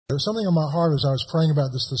There's something on my heart as I was praying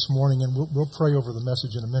about this morning, and we'll pray over the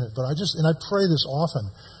message in a minute. But I pray this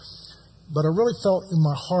often. But I really felt in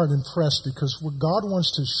my heart impressed because what God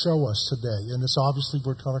wants to show us today, and it's obviously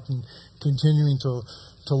we're continuing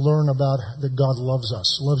to learn about that God loves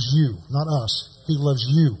us, loves you, not us. He loves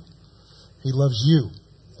you. He loves you.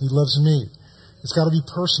 He loves me. It's got to be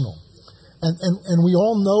personal. And we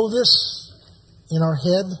all know this in our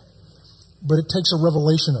head, but it takes a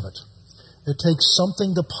revelation of it. It takes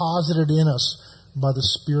something deposited in us by the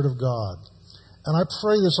Spirit of God. And I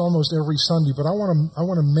pray this almost every Sunday, but I want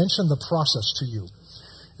to mention the process to you.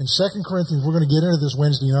 In 2 Corinthians, we're going to get into this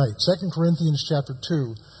Wednesday night. 2 Corinthians chapter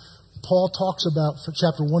 2, Paul talks about, for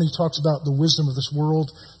chapter 1, he talks about the wisdom of this world,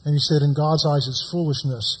 and he said in God's eyes it's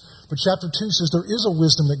foolishness. But chapter 2 says there is a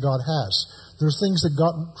wisdom that God has. There are things that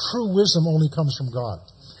true wisdom only comes from God.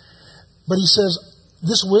 But he says,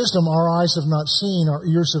 this wisdom our eyes have not seen, our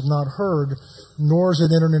ears have not heard, nor has it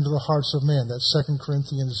entered into the hearts of man. That's 2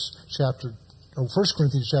 Corinthians chapter 2, verse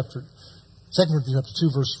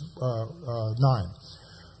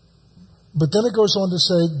 9. But then it goes on to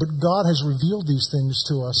say, but God has revealed these things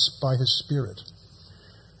to us by His Spirit.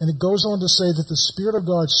 And it goes on to say that the Spirit of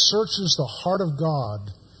God searches the heart of God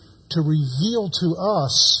to reveal to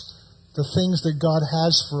us the things that God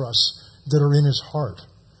has for us that are in His heart.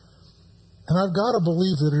 And I've got to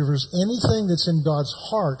believe that if there's anything that's in God's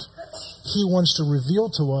heart He wants to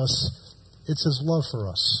reveal to us, it's His love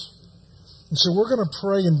for us. And so we're going to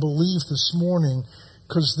pray and believe this morning,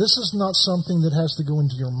 because this is not something that has to go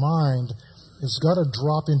into your mind. It's got to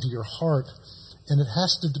drop into your heart, and it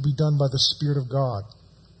has to be done by the Spirit of God.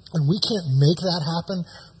 And we can't make that happen,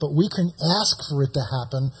 but we can ask for it to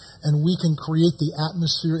happen, and we can create the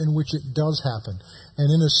atmosphere in which it does happen.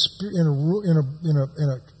 And in a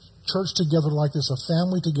church together like this, a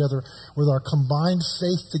family together, with our combined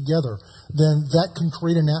faith together, then that can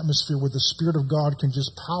create an atmosphere where the Spirit of God can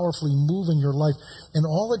just powerfully move in your life. And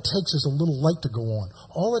all it takes is a little light to go on.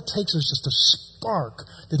 All it takes is just a spark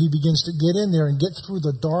that He begins to get in there and get through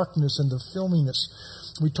the darkness and the filminess.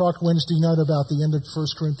 We talked Wednesday night about the end of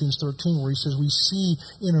 1 Corinthians 13, where he says we see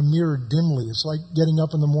in a mirror dimly. It's like getting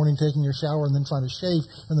up in the morning, taking your shower, and then trying to shave,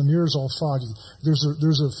 and the mirror's all foggy.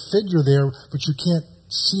 There's a figure there, but you can't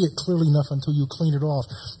see it clearly enough until you clean it off.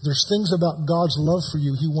 There's things about God's love for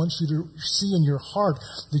you He wants you to see in your heart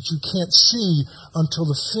that you can't see until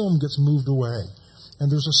the film gets moved away. And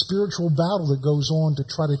there's a spiritual battle that goes on to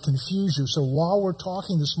try to confuse you. So while we're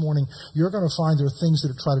talking this morning, you're going to find there are things that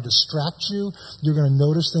try to distract you. You're going to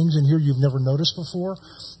notice things in here you've never noticed before.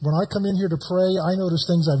 When I come in here to pray, I notice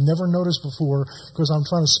things I've never noticed before because I'm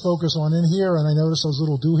trying to focus on in here, and I notice those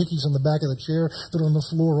little doohickeys on the back of the chair that are on the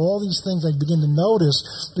floor. All these things I begin to notice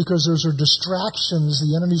because those are distractions.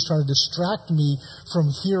 The enemy's trying to distract me from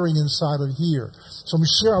hearing inside of here. So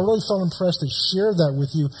I really felt impressed to share that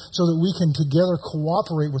with you so that we can together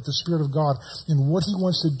cooperate with the Spirit of God in what He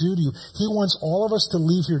wants to do to you. He wants all of us to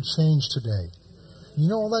leave here changed today. You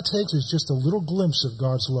know, all that takes is just a little glimpse of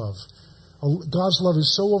God's love. God's love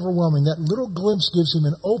is so overwhelming. That little glimpse gives Him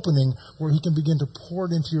an opening where He can begin to pour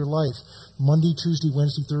it into your life Monday, Tuesday,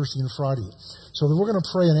 Wednesday, Thursday, and Friday. So that we're going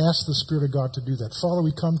to pray and ask the Spirit of God to do that. Father,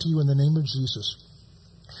 we come to You in the name of Jesus.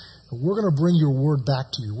 We're going to bring Your word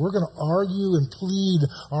back to You. We're going to argue and plead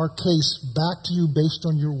our case back to You based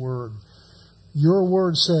on Your word. Your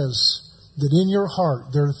word says that in Your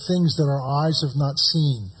heart there are things that our eyes have not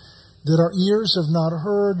seen, that our ears have not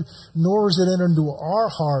heard, nor has it entered into our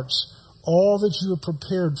hearts all that You have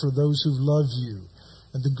prepared for those who love You.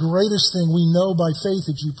 And the greatest thing we know by faith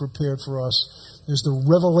that You prepared for us is the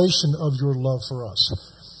revelation of Your love for us.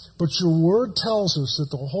 But Your word tells us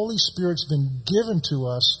that the Holy Spirit's been given to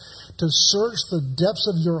us to search the depths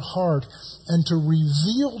of your heart and to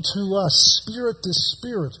reveal to us, spirit to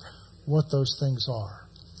spirit, what those things are.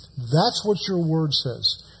 That's what Your word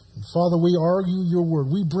says. And Father, we argue Your word.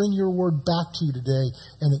 We bring Your word back to You today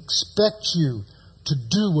and expect You to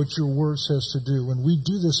do what Your word says to do. And we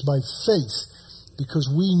do this by faith because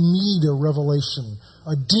we need a revelation,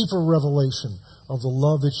 a deeper revelation of the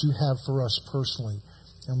love that You have for us personally.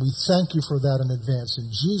 And we thank You for that in advance. In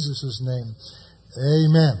Jesus' name,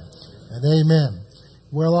 amen and amen.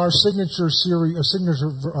 Well, our signature verse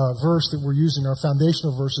that we're using, our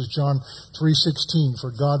foundational verse, is John 3:16.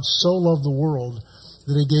 For God so loved the world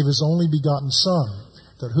that He gave His only begotten Son,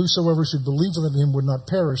 that whosoever should believe in Him would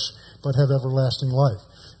not perish, but have everlasting life.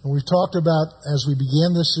 And we've talked about, as we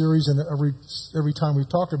began this series, and every time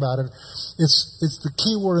we've talked about it, it's the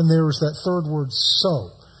key word in there is that third word,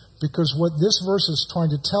 so. Because what this verse is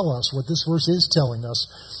trying to tell us, what this verse is telling us,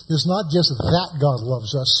 is not just that God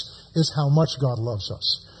loves us, it's how much God loves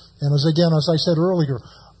us. And as I said earlier,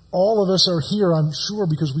 all of us are here, I'm sure,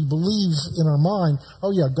 because we believe in our mind,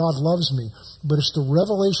 oh yeah, God loves me. But it's the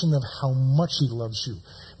revelation of how much He loves you.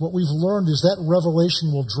 What we've learned is that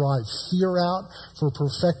revelation will drive fear out, for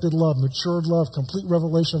perfected love, matured love, complete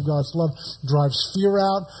revelation of God's love drives fear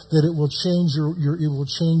out, that it will change your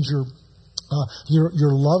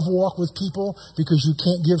love walk with people, because you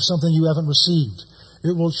can't give something you haven't received.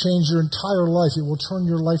 It will change your entire life. It will turn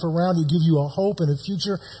your life around. It will give you a hope and a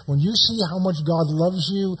future. When you see how much God loves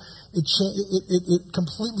you, it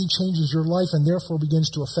completely changes your life, and therefore begins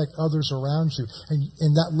to affect others around you.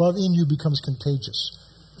 And that love in you becomes contagious.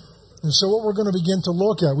 And so what we're going to begin to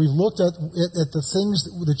look at, we've looked at the things,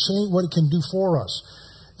 what it can do for us.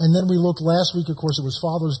 And then we looked last week, of course, it was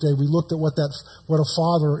Father's Day. We looked at what a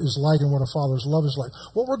father is like and what a father's love is like.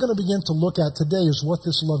 What we're going to begin to look at today is what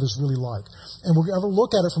this love is really like. And we're going to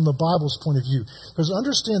look at it from the Bible's point of view. Because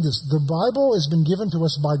understand this, the Bible has been given to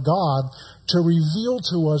us by God to reveal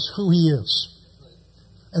to us who He is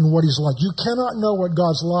and what He's like. You cannot know what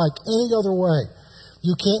God's like any other way.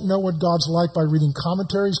 You can't know what God's like by reading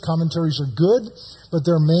commentaries. Commentaries are good, but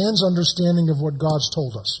they're man's understanding of what God's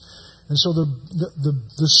told us. And so the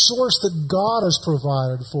source that God has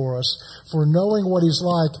provided for us for knowing what He's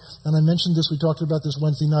like, and I mentioned this, we talked about this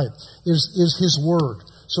Wednesday night, is His Word.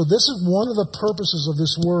 So this is one of the purposes of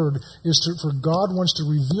this Word, for God wants to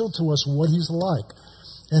reveal to us what He's like.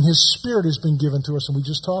 And His Spirit has been given to us, and we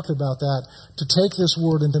just talked about that, to take this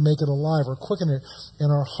Word and to make it alive or quicken it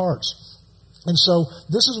in our hearts. And so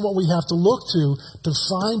this is what we have to look to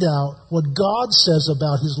find out what God says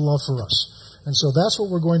about His love for us. And so that's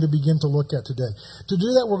what we're going to begin to look at today. To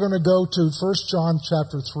do that, we're going to go to 1 John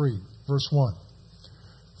chapter 3, verse 1.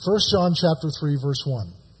 1 John chapter 3, verse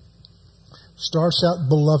 1. Starts out,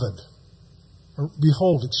 beloved.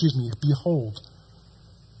 Behold.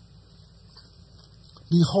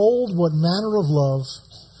 Behold what manner of love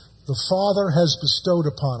the Father has bestowed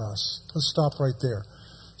upon us. Let's stop right there.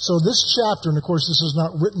 So this chapter, and of course this is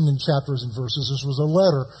not written in chapters and verses, this was a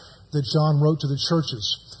letter that John wrote to the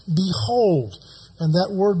churches. Behold, and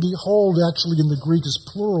that word behold actually in the Greek is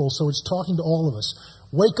plural, so it's talking to all of us.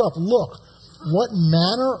 Wake up, look, what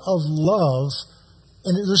manner of love,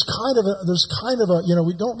 and there's kind of a,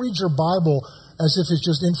 we don't read your Bible as if it's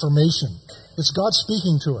just information. It's God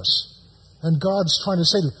speaking to us. And God's trying to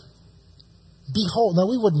say to, behold, now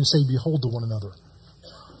we wouldn't say behold to one another.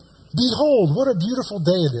 Behold, what a beautiful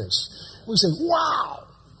day it is. We say, wow!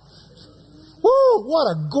 Woo, what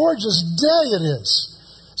a gorgeous day it is.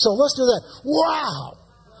 So let's do that. Wow!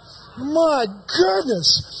 My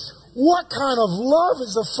goodness! What kind of love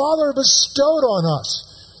has the Father bestowed on us?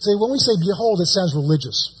 See, when we say behold, it sounds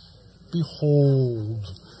religious. Behold,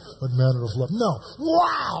 what manner of love. No.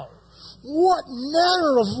 Wow! What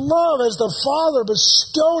manner of love has the Father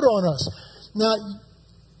bestowed on us? Now,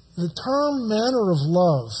 the term manner of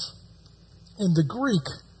love in the Greek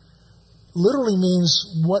literally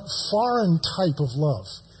means what foreign type of love.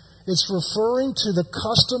 It's referring to the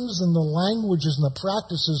customs and the languages and the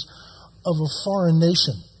practices of a foreign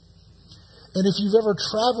nation. And if you've ever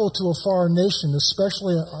traveled to a foreign nation,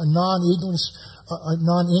 especially a non-English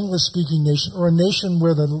speaking nation, or a nation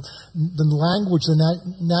where the language, the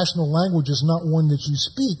national language is not one that you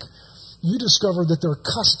speak, you discover that there are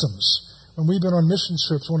customs. When we've been on mission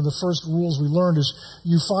trips, one of the first rules we learned is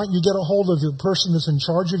you get a hold of the person that's in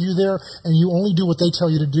charge of you there, and you only do what they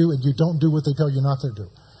tell you to do, and you don't do what they tell you not to do.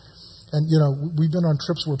 And, we've been on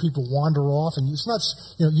trips where people wander off, and it's not,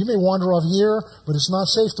 you may wander off here, but it's not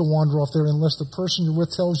safe to wander off there unless the person you're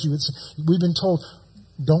with tells you. We've been told,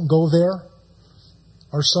 don't go there.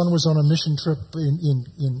 Our son was on a mission trip in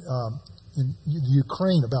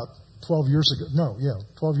Ukraine about 12 years ago.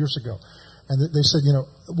 12 years ago. And they said,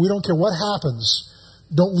 we don't care what happens,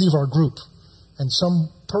 don't leave our group. And some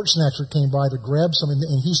purse snatcher came by to grab something,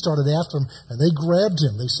 and he started after him, and they grabbed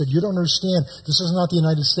him. They said, you don't understand, this is not the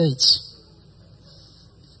United States.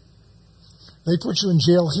 They put you in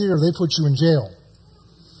jail here, they put you in jail.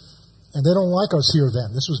 And they don't like us here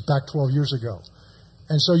then. This was back 12 years ago.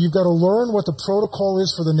 And so you've got to learn what the protocol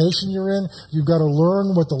is for the nation you're in. You've got to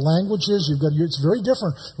learn what the language is. It's very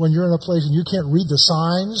different when you're in a place and you can't read the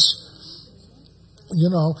signs. You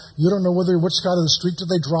don't know which side of the street do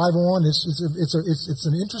they drive on. It's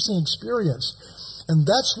an interesting experience. And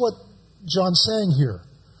that's what John's saying here.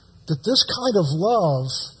 That this kind of love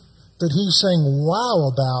that he's saying wow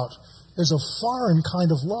about is a foreign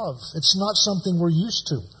kind of love. It's not something we're used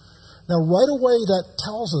to. Now, right away, that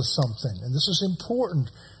tells us something, and this is important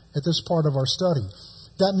at this part of our study.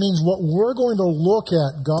 That means what we're going to look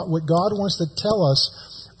at, what God wants to tell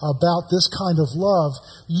us about this kind of love,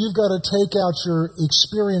 you've got to take out your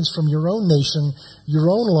experience from your own nation, your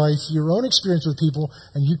own life, your own experience with people,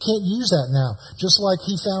 and you can't use that now. Just like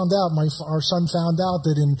he found out, our son found out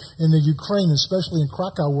that in the Ukraine, especially in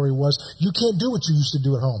Krakow where he was, you can't do what you used to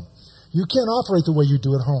do at home. You can't operate the way you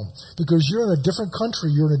do at home because you're in a different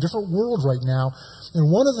country, you're in a different world right now.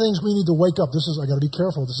 And one of the things we need to wake up, I got to be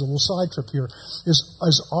careful, this is a little side trip here,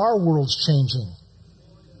 is our world's changing.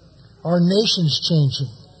 Our nation's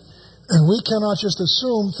changing. And we cannot just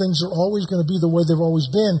assume things are always going to be the way they've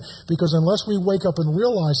always been, because unless we wake up and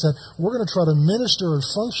realize that, we're going to try to minister and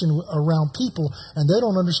function around people, and they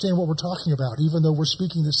don't understand what we're talking about, even though we're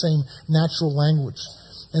speaking the same natural language.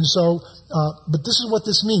 And so, but this is what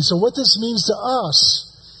this means. So what this means to us,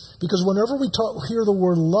 because whenever we hear the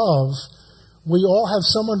word love, we all have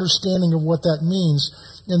some understanding of what that means.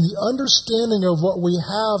 And the understanding of what we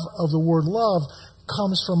have of the word love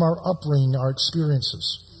comes from our upbringing, our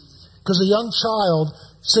experiences. Because a young child,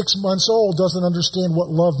 6 months old, doesn't understand what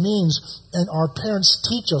love means, and our parents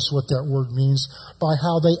teach us what that word means by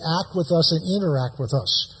how they act with us and interact with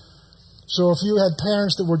us. So if you had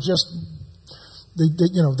parents that were just,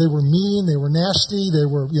 they were mean, they were nasty,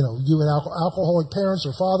 you had alcoholic parents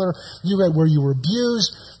or father, where you were abused,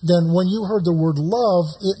 then when you heard the word love,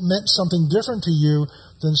 it meant something different to you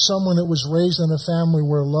than someone that was raised in a family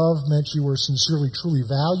where love meant you were sincerely, truly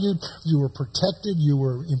valued, you were protected, you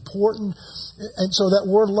were important. And so that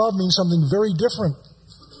word love means something very different.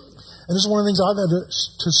 And this is one of the things I've had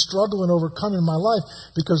to struggle and overcome in my life,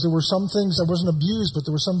 because there were some things I wasn't abused, but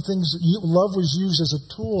there were some things love was used as a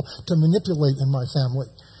tool to manipulate in my family.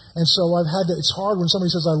 And so it's hard when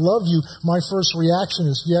somebody says, I love you, my first reaction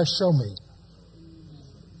is, yes, show me.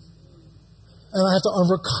 And I have to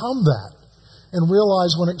overcome that and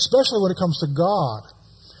realize, especially when it comes to God.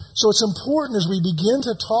 So it's important as we begin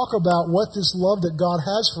to talk about what this love that God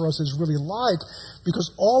has for us is really like,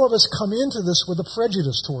 because all of us come into this with a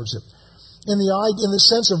prejudice towards it. In the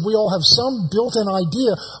sense of we all have some built-in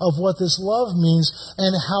idea of what this love means,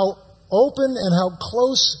 and how open and how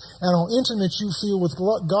close and how intimate you feel with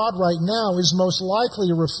God right now is most likely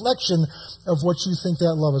a reflection of what you think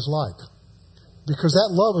that love is like. Because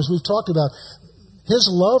that love, as we've talked about, His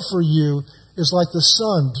love for you is like the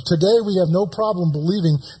sun. Today we have no problem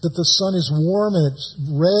believing that the sun is warm and it's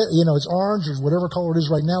red, it's orange or whatever color it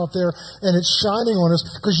is right now up there, and it's shining on us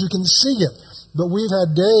because you can see it. But we've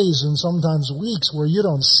had days and sometimes weeks where you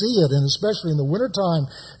don't see it, and especially in the wintertime,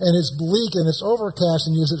 and it's bleak and it's overcast,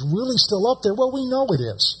 and is it really still up there? Well, we know it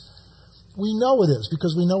is. We know it is,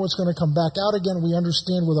 because we know it's going to come back out again. We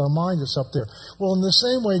understand with our mind it's up there. Well, in the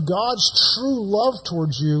same way, God's true love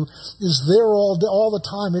towards you is there all the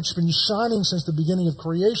time. It's been shining since the beginning of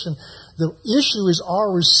creation. The issue is our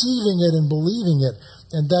receiving it and believing it.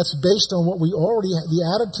 And that's based on what we already have, the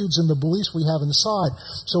attitudes and the beliefs we have inside.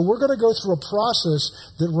 So we're going to go through a process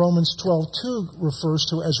that Romans 12:2 refers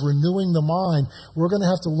to as renewing the mind. We're going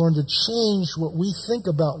to have to learn to change what we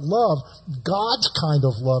think about love, God's kind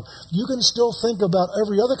of love. You can still think about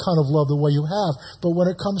every other kind of love the way you have, but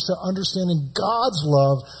when it comes to understanding God's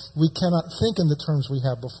love, we cannot think in the terms we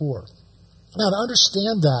have before. Now, to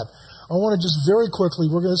understand that, I want to just very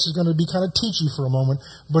quickly, this is going to be kind of teachy for a moment,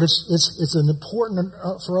 but it's an important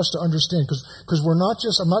for us to understand, because I'm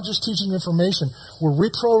not just teaching information, we're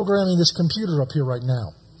reprogramming this computer up here right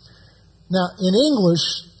now. Now, in English,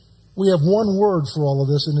 we have one word for all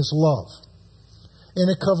of this, and it's love.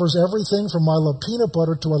 And it covers everything from I love peanut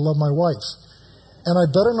butter to I love my wife. And I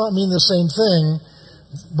better not mean the same thing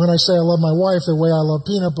when I say I love my wife the way I love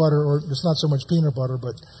peanut butter, or it's not so much peanut butter,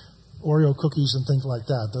 but Oreo cookies and things like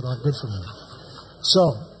that aren't good for me.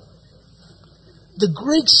 So, the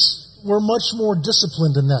Greeks were much more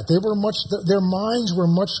disciplined in that. Their minds were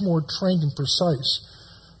much more trained and precise.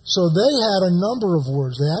 So they had a number of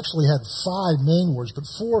words. They actually had 5 main words, but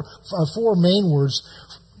four main words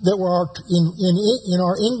that were in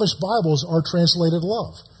our English Bibles are translated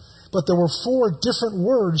love. But there were 4 different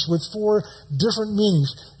words with 4 different meanings.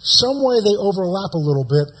 Some way they overlap a little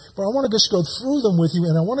bit, but I want to just go through them with you,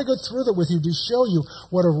 and I want to go through them with you to show you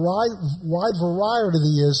what a wide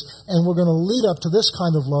variety is, and we're going to lead up to this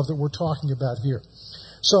kind of love that we're talking about here.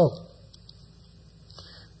 So,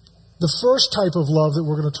 the first type of love that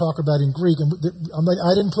we're going to talk about in Greek, and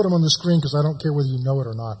I didn't put them on the screen because I don't care whether you know it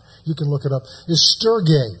or not. You can look it up, is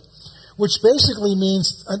storge, which basically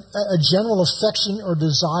means a general affection or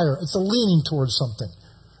desire. It's a leaning towards something.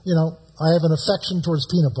 I have an affection towards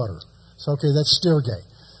peanut butter. So, okay, that's storge.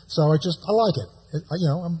 So I like it.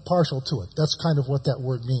 I'm partial to it. That's kind of what that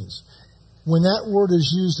word means. When that word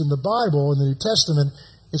is used in the Bible, in the New Testament,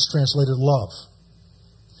 it's translated love.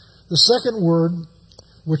 The second word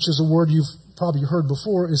which is a word you've probably heard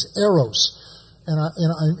before, is eros. And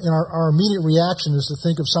our immediate reaction is to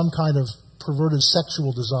think of some kind of perverted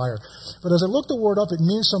sexual desire. But as I look the word up, it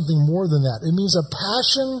means something more than that. It means a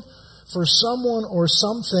passion for someone or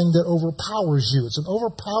something that overpowers you. It's an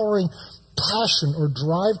overpowering passion or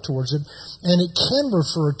drive towards it, and it can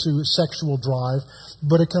refer to sexual drive,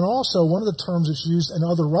 but it can also, one of the terms that's used in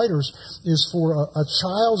other writers is for a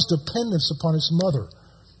child's dependence upon its mother.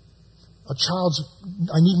 I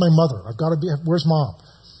need my mother. Where's mom?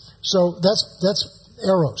 So that's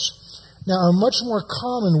eros. Now, a much more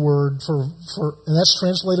common word and that's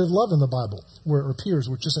translated love in the Bible, where it appears,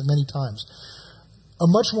 which isn't many times. A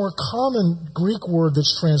much more common Greek word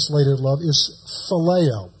that's translated love is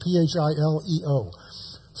phileo, Phileo.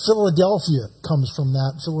 Philadelphia comes from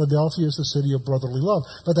that. Philadelphia is the city of brotherly love.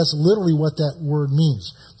 But that's literally what that word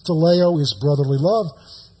means. Phileo is brotherly love.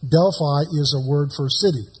 Delphi is a word for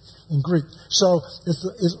city in Greek. So it's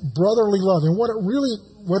brotherly love. And what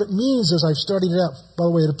it means, as I've studied it out, by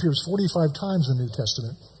the way, it appears 45 times in the New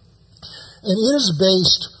Testament. And it is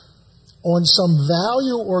based on some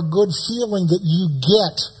value or good feeling that you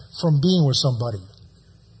get from being with somebody.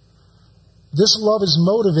 This love is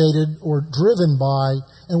motivated or driven by,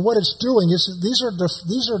 and what it's doing is these are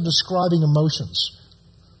describing emotions.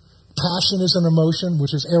 Passion is an emotion,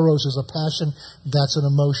 which is eros is a passion. That's an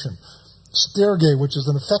emotion. Sterge, which is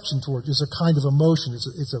an affection toward, is a kind of emotion.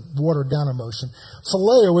 It's a watered down emotion.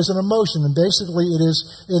 Phileo is an emotion, and basically it is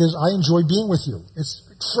I enjoy being with you.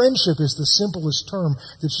 Friendship is the simplest term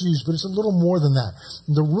that's used, but it's a little more than that.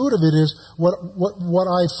 And the root of it is what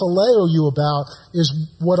I phileo you about is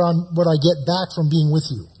what I get back from being with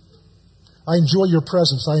you. I enjoy your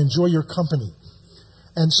presence. I enjoy your company.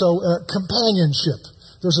 And so companionship.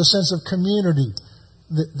 There's a sense of community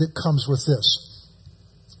that comes with this.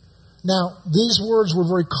 Now, these words were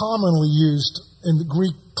very commonly used in the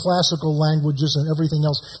Greek classical languages and everything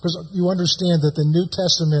else, because you understand that the New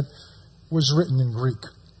Testament was written in Greek.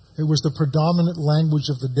 It was the predominant language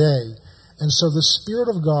of the day. And so the Spirit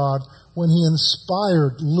of God, when He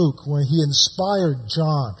inspired Luke, when He inspired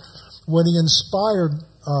John, when He inspired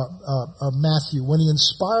Matthew, when He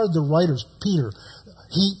inspired the writers, Peter,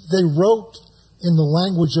 they wrote in the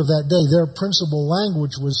language of that day. Their principal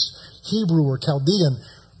language was Hebrew or Chaldean,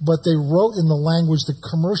 but they wrote in the language, the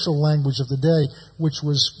commercial language of the day, which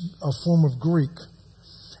was a form of Greek.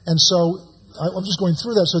 And so I'm just going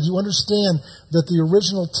through that so that you understand that the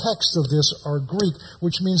original text of this are Greek,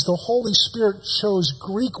 which means the Holy Spirit chose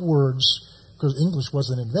Greek words, because English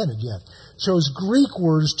wasn't invented yet, chose Greek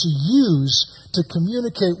words to use to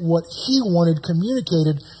communicate what He wanted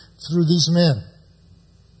communicated through these men.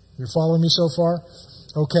 You're following me so far?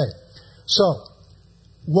 Okay. So,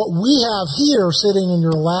 what we have here sitting in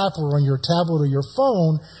your lap or on your tablet or your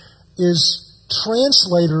phone is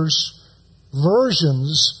translators'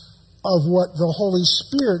 versions of what the Holy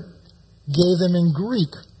Spirit gave them in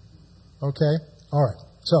Greek. Okay? All right.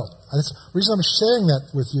 So, the reason I'm sharing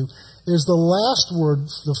that with you is the last word,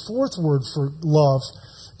 the fourth word for love,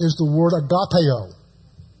 is the word agapeo.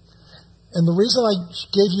 And the reason I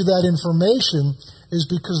gave you that information is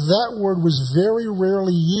because that word was very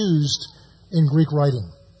rarely used in Greek writing.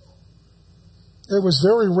 It was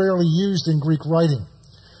very rarely used in Greek writing.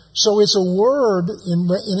 So it's a word,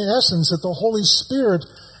 in essence, that the Holy Spirit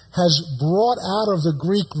has brought out of the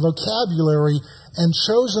Greek vocabulary and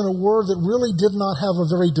chosen a word that really did not have a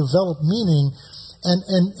very developed meaning.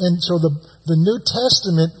 And so the New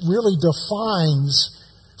Testament really defines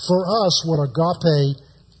for us what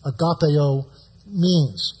agapeo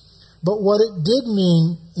means. But what it did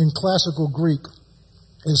mean in classical Greek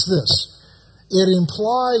is this. It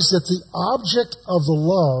implies that the object of the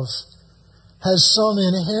love has some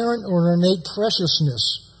inherent or innate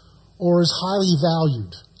preciousness or is highly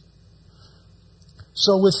valued.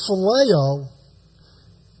 So with phileo,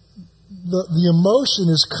 the emotion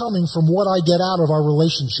is coming from what I get out of our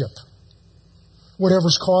relationship.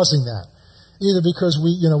 Whatever's causing that. Either because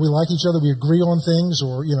we like each other, we agree on things,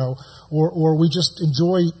 or we just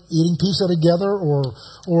enjoy eating pizza together, or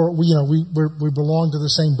we belong to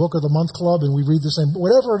the same book of the month club and we read the same,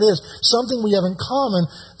 whatever it is, something we have in common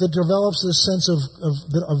that develops this sense of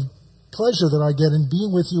pleasure that I get in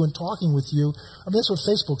being with you and talking with you. I mean, that's what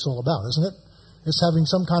Facebook's all about, isn't it? It's having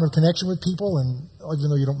some kind of connection with people, and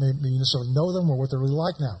even though you don't maybe necessarily know them or what they're really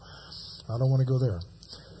like now. I don't want to go there.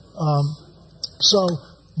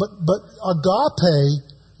 But agape,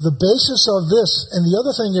 the basis of this, and the other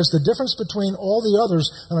thing is the difference between all the others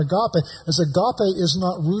and agape is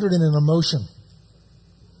not rooted in an emotion.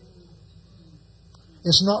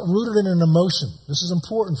 It's not rooted in an emotion. This is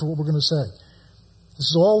important for what we're going to say.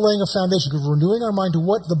 This is all laying a foundation because we're renewing our mind to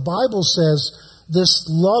what the Bible says this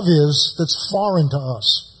love is that's foreign to us.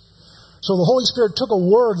 So the Holy Spirit took a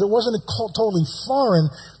word that wasn't totally foreign,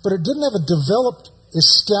 but it didn't have a developed,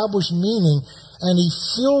 established meaning, and he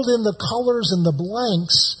filled in the colors and the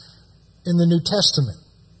blanks in the New Testament.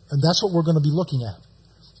 And that's what we're going to be looking at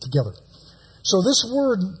together. So this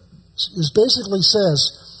word is basically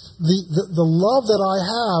says, the love that I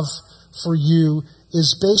have for you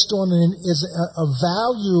is based on a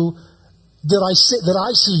value that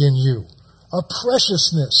I see in you, a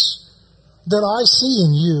preciousness that I see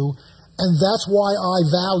in you. And that's why I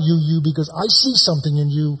value you, because I see something in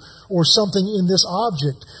you or something in this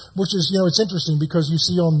object, which is, it's interesting because you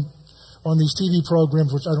see on these TV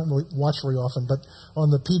programs, which I don't really watch very often, but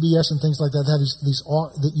on the PBS and things like that, they have these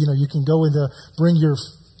you can go into, bring your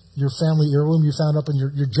family heirloom you found up in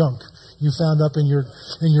your junk. You found up in your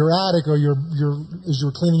attic or as you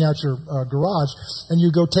were cleaning out your garage, and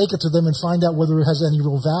you go take it to them and find out whether it has any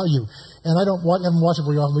real value. And I haven't watched it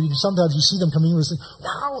very often, but sometimes you see them coming in and saying,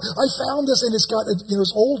 "Wow, I found this, and it's got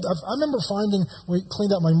it's old." I remember finding when we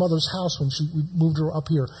cleaned out my mother's house when we moved her up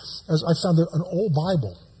here, as I found an old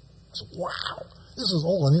Bible. I said, "Wow, this is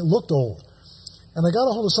old." I mean, it looked old. And I got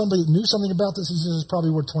a hold of somebody that knew something about this. He says it's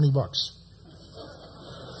probably worth $20.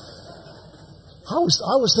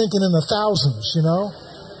 I was thinking in the thousands,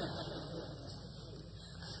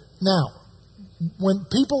 Now, when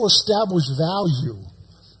people establish value,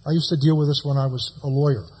 I used to deal with this when I was a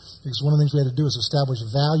lawyer, because one of the things we had to do is establish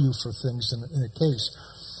value for things in a case.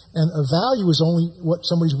 And a value is only what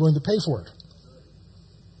somebody's willing to pay for it.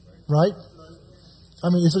 Right? I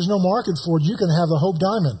mean, if there's no market for it, you can have the Hope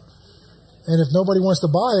Diamond. And if nobody wants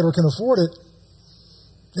to buy it or can afford it,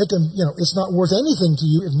 it's not worth anything to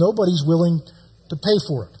you if nobody's willing to pay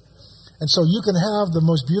for it. And so you can have the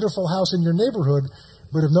most beautiful house in your neighborhood,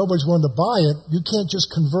 but if nobody's willing to buy it, you can't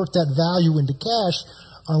just convert that value into cash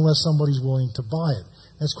unless somebody's willing to buy it.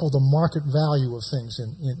 That's called the market value of things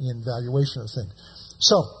in valuation of things.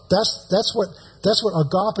 So that's what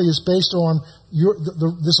agape is based on.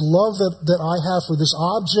 This love that I have for this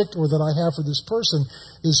object or that I have for this person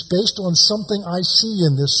is based on something I see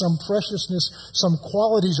in this, some preciousness, some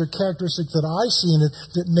qualities or characteristics that I see in it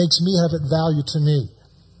that makes me have it value to me.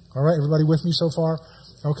 All right, everybody with me so far?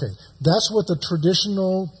 Okay, that's what the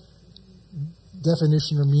traditional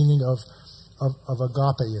definition or meaning of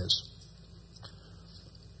agape is.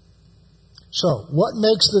 So, what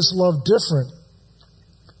makes this love different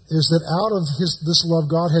is that out of this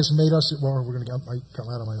love, God has made us. Well, we're going to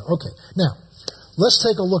come out of my. Okay, now let's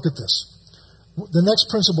take a look at this. The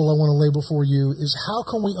next principle I want to label for you is how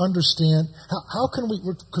can we understand? How can we?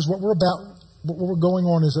 Because what we're going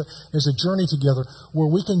on is a journey together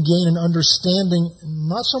where we can gain an understanding,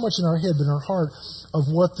 not so much in our head but in our heart,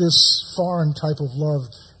 of what this foreign type of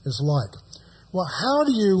love is like. Well, how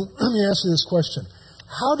do you? Let me ask you this question: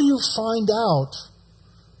 how do you find out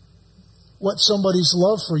what somebody's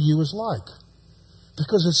love for you is like?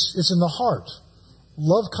 Because it's in the heart.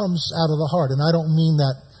 Love comes out of the heart, and I don't mean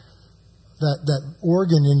that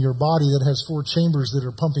organ in your body that has 4 chambers that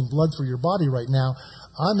are pumping blood through your body right now.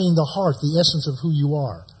 I mean the heart, the essence of who you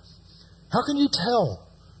are. How can you tell?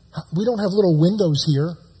 We don't have little windows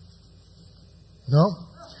here. No?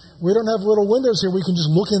 We don't have little windows here. We can just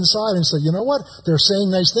look inside and say, you know what? They're saying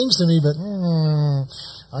nice things to me, but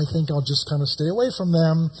I think I'll just kind of stay away from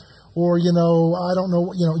them. Or, I don't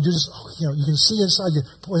know, you can see inside you,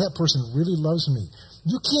 boy, that person really loves me.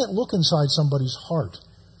 You can't look inside somebody's heart.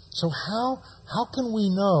 So how can we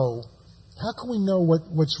know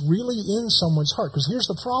what's really in someone's heart? Because here's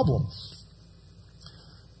the problem.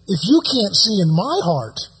 If you can't see in my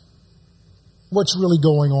heart what's really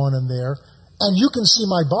going on in there, and you can see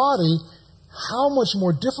my body, how much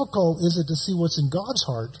more difficult is it to see what's in God's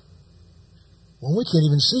heart when we can't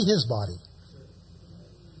even see His body?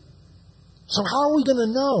 So how are we going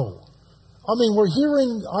to know? I mean, we're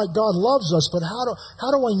hearing God loves us, but how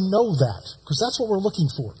do I know that? Because that's what we're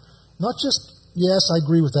looking for. Not just, yes, I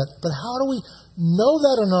agree with that, but how do we know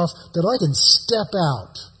that enough that I can step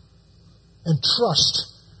out and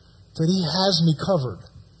trust that He has me covered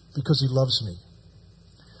because He loves me?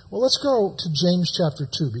 Well, let's go to James chapter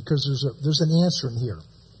 2, because there's an answer in here,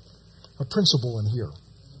 a principle in here.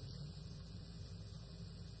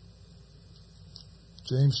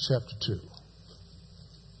 James chapter 2.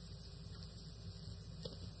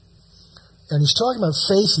 And he's talking about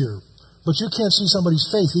faith here, but you can't see somebody's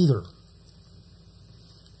faith either.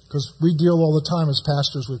 Because we deal all the time as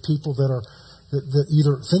pastors with people that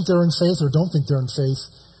either think they're in faith or don't think they're in faith.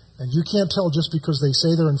 And you can't tell just because they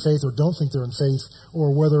say they're in faith or don't think they're in faith,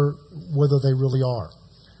 or whether they really are.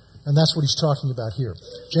 And that's what he's talking about here.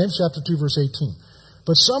 James chapter 2, verse 18.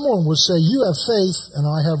 But someone will say, you have faith and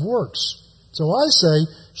I have works. So I say,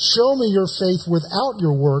 show me your faith without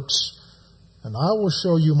your works, and I will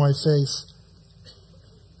show you my faith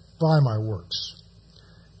by my works.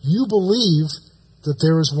 You believe that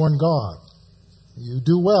there is one God. You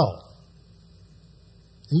do well.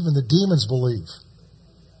 Even the demons believe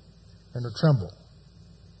and they tremble.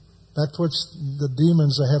 That puts the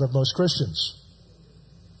demons ahead of most Christians.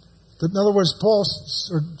 In other words, Paul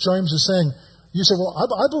or James is saying, you say, well,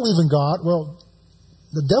 I believe in God. Well,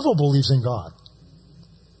 the devil believes in God.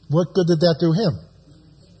 What good did that do him?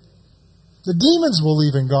 The demons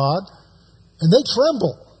believe in God, and they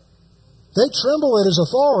tremble. They tremble at his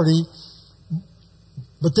authority,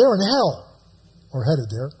 but they're in hell, or headed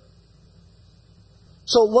there.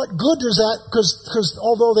 So what good does that, because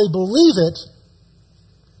although they believe it,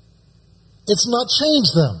 it's not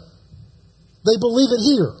changed them. They believe it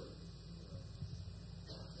here.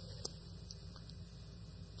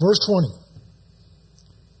 Verse 20.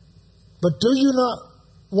 But do you not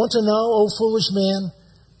want to know, O foolish man,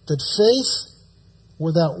 that faith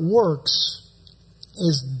without works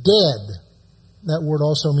is dead? That word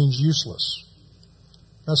also means useless.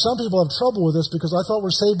 Now some people have trouble with this because I thought we're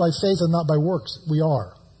saved by faith and not by works. We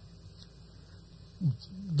are.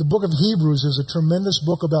 The book of Hebrews is a tremendous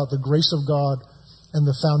book about the grace of God and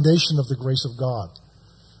the foundation of the grace of God.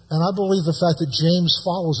 And I believe the fact that James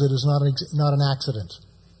follows it is not an accident.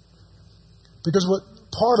 Because what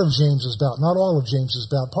part of James is about, not all of James is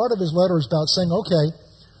about, part of his letter is about saying, okay,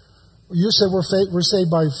 you said we're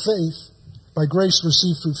saved by faith, by grace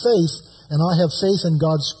received through faith, and I have faith in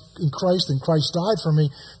Christ, and Christ died for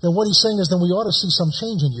me, then what he's saying is then we ought to see some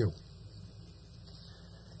change in you.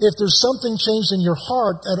 If there's something changed in your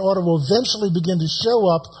heart, that ought to eventually begin to show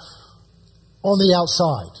up on the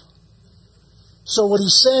outside. So what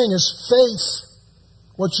he's saying is faith,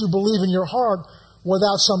 what you believe in your heart,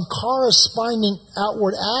 without some corresponding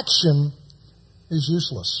outward action is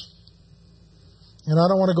useless. And I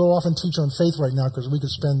don't want to go off and teach on faith right now because we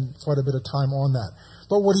could spend quite a bit of time on that.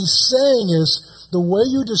 But what he's saying is the way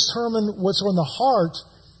you determine what's on the heart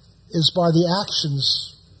is by the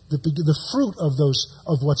actions, the fruit of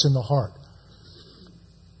what's in the heart.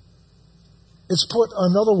 It's put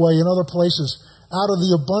another way in other places. Out of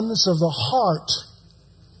the abundance of the heart,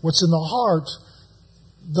 what's in the heart,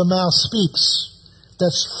 the mouth speaks.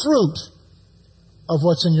 That's fruit of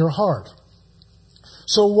what's in your heart.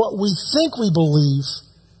 So what we think we believe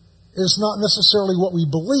is not necessarily what we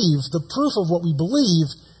believe. The proof of what we believe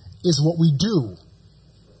is what we do.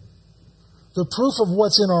 The proof of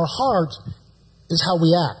what's in our heart is how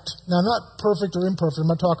we act. Now, not perfect or imperfect,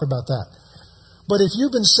 I'm not talking about that. But if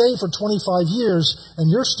you've been saved for 25 years and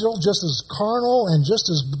you're still just as carnal and just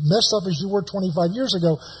as messed up as you were 25 years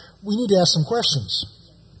ago, we need to ask some questions.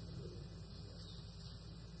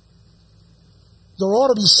 There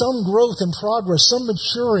ought to be some growth and progress, some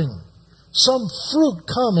maturing, some fruit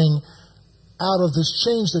coming out of this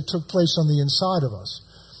change that took place on the inside of us.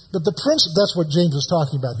 But the principle, that's what James is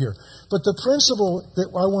talking about here. But the principle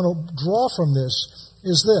that I want to draw from this,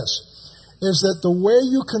 is that the way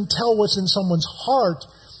you can tell what's in someone's heart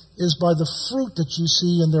is by the fruit that you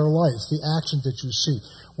see in their life, the action that you see.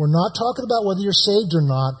 We're not talking about whether you're saved or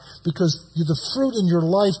not, because the fruit in your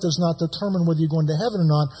life does not determine whether you're going to heaven or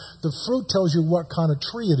not. The fruit tells you what kind of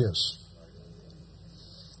tree it is.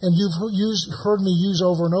 And you've heard me use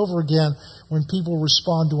over and over again when people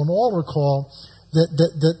respond to an altar call that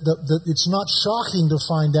it's not shocking to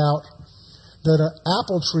find out that an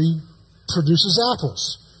apple tree produces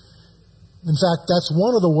apples. In fact, that's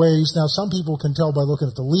one of the ways. Now, some people can tell by looking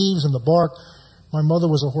at the leaves and the bark. My mother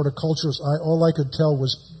was a horticulturist. All I could tell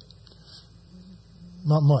was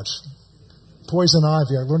not much. Poison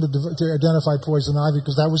ivy. I learned to identify poison ivy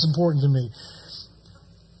because that was important to me.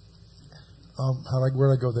 Where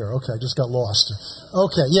did I go there? Okay, I just got lost.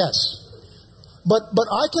 Okay, yes. But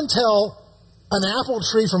I can tell an apple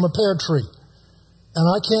tree from a pear tree. And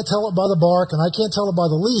I can't tell it by the bark, and I can't tell it by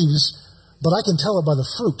the leaves, but I can tell it by the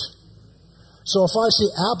fruit. So if I see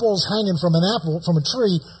apples hanging from a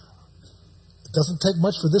tree, it doesn't take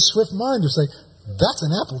much for this swift mind to say, that's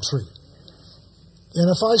an apple tree. And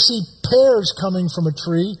if I see pears coming from a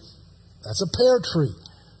tree, that's a pear tree.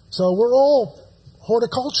 So we're all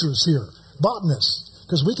horticulturists here, botanists,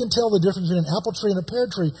 because we can tell the difference between an apple tree and a pear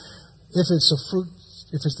tree if it's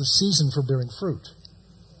the season for bearing fruit.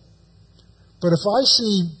 But if I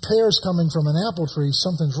see pears coming from an apple tree,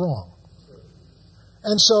 something's wrong.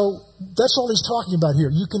 And so that's all he's talking about here.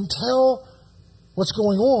 You can tell what's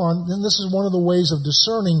going on, and this is one of the ways of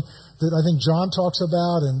discerning that I think John talks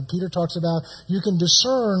about and Peter talks about. You can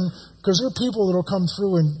discern, because there are people that will come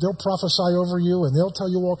through and they'll prophesy over you and they'll tell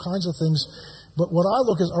you all kinds of things. But what I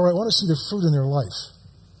look is, all right, I want to see the fruit in their life.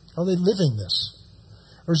 Are they living this?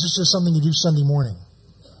 Or is this just something you do Sunday morning?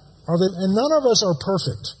 And none of us are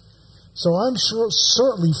perfect. So I'm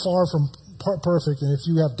certainly far from perfect. And if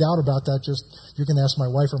you have doubt about that, you can ask my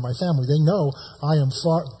wife or my family. They know I'm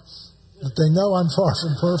far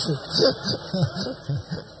from perfect.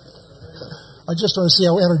 I just want to see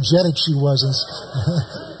how energetic she was.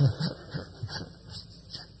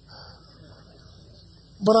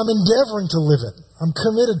 But I'm endeavoring to live it. I'm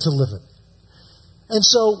committed to live it. And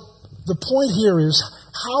so the point here is,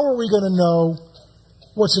 how are we going to know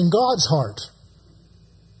what's in God's heart?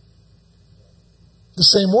 The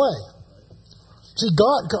same way. See,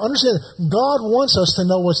 understand, God wants us to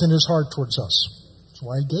know what's in His heart towards us. That's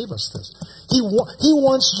why He gave us this. He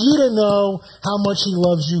wants you to know how much He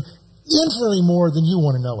loves you infinitely more than you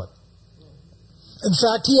want to know it. In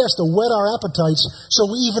fact, He has to whet our appetites so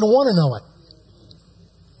we even want to know it.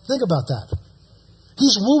 Think about that.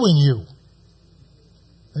 He's wooing you.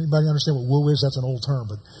 Anybody understand what woo is? That's an old term,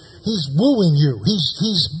 but He's wooing you. He's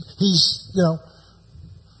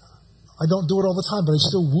I don't do it all the time, but I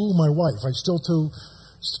still woo my wife. I still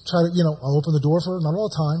try to, I'll open the door for her, not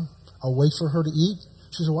all the time. I'll wait for her to eat.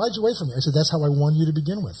 She said, why'd you wait for me? I said, that's how I won you to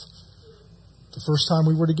begin with. The first time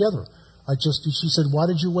we were together. She said, why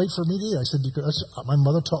did you wait for me to eat? I said, because my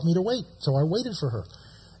mother taught me to wait. So I waited for her.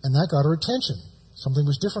 And that got her attention. Something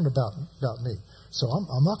was different about me. So I'm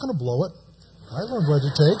not going to blow it. I learned what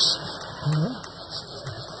it takes.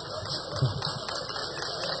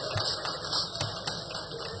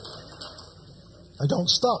 I don't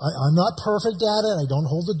stop. I'm not perfect at it. I don't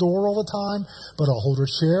hold the door all the time, but I'll hold her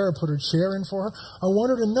chair or put her chair in for her. I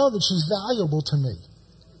want her to know that she's valuable to me.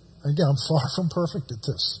 Again, I'm far from perfect at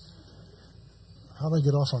this. How do I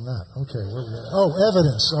get off on that? Okay.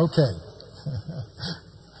 Evidence. Okay.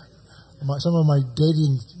 Some of my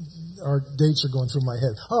dates are going through my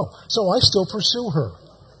head. So I still pursue her.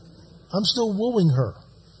 I'm still wooing her.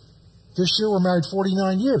 This year we're married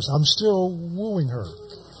 49 years. I'm still wooing her.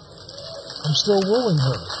 I'm still wooing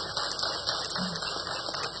her.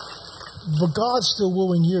 But God's still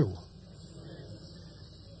wooing you.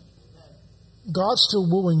 God's still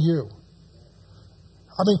wooing you.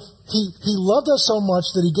 I mean, He loved us so much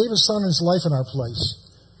that He gave His Son His life in our place.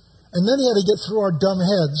 And then He had to get through our dumb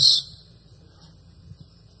heads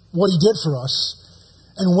what He did for us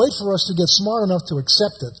and wait for us to get smart enough to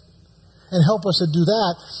accept it and help us to do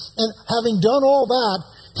that. And having done all that,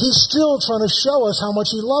 He's still trying to show us how much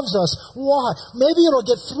He loves us. Why? Maybe it'll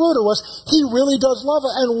get through to us. He really does love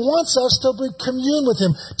us and wants us to commune with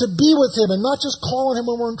Him, to be with Him, and not just call on Him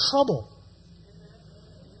when we're in trouble.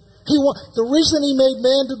 The reason He made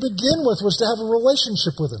man to begin with was to have a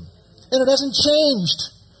relationship with Him. And it hasn't changed.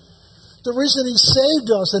 The reason He saved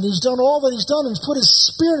us and He's done all that He's done and He's put His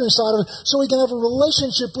Spirit inside of it so He can have a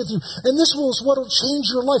relationship with you. And this is what will change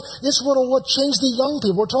your life. This is what will change the young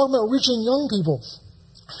people. We're talking about reaching young people.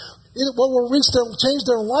 What will change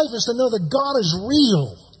their life is to know that God is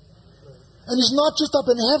real. And He's not just up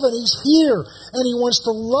in heaven, He's here. And He wants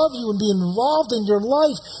to love you and be involved in your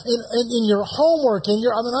life and in your homework.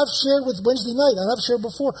 I've shared with Wednesday night, and I've shared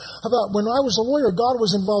before, about when I was a lawyer, God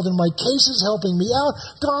was involved in my cases, helping me out.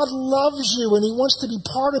 God loves you, and He wants to be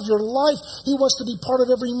part of your life. He wants to be part of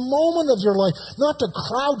every moment of your life. Not to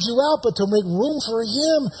crowd you out, but to make room for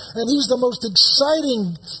Him. And He's the most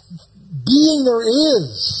exciting being there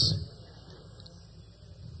is.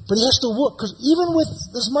 But He has to work, because even with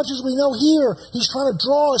as much as we know here, He's trying to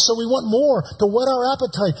draw us so we want more, to whet our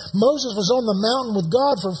appetite. Moses was on the mountain with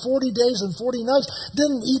God for 40 days and 40 nights,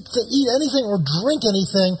 didn't eat anything or drink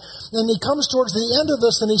anything, and he comes towards the end of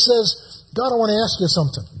this and he says, God, I want to ask you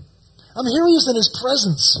something. Here He is in His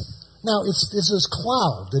presence. Now, it's this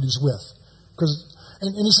cloud that He's with.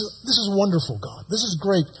 And He says, this is wonderful, God. This is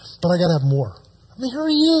great, but I got to have more.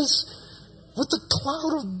 Here He is. With the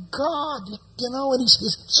cloud of God, and He's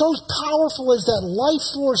so powerful as that life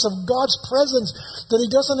force of God's presence that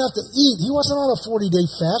He doesn't have to eat. He wasn't on a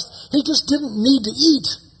 40-day fast. He just didn't need to eat.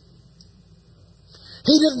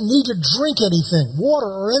 He didn't need to drink anything,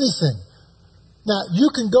 water or anything. Now,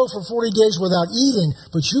 you can go for 40 days without eating,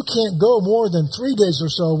 but you can't go more than 3 days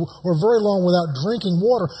or so, or very long without drinking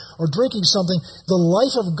water or drinking something. The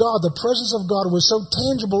life of God, the presence of God was so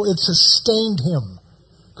tangible, it sustained Him.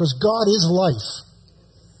 Because God is life.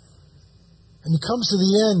 And He comes to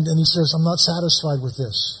the end and He says, I'm not satisfied with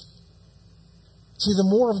this. See, the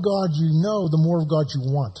more of God you know, the more of God you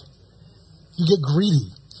want. You get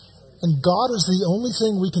greedy. And God is the only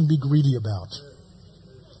thing we can be greedy about.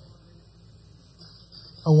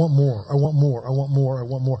 I want more. I want more. I want more. I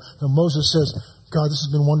want more. And Moses says, God, this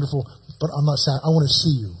has been wonderful, but I'm not sad. I want to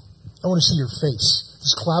see you. I want to see your face.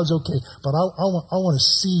 This cloud's okay, but I want to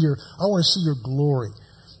see your glory.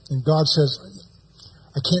 And God says,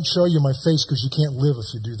 I can't show you my face because you can't live if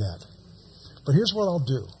you do that. But here's what I'll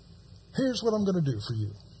do. Here's what I'm going to do for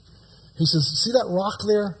you. He says, see that rock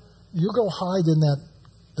there? You go hide in that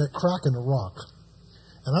crack in the rock.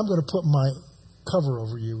 And I'm going to put my cover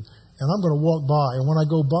over you. And I'm going to walk by. And when I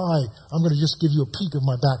go by, I'm going to just give you a peek of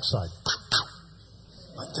my backside.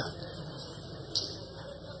 Like that.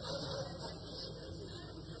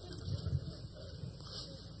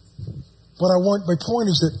 But my point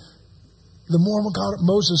is that the more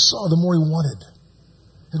Moses saw, the more he wanted.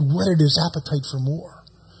 It whetted his appetite for more.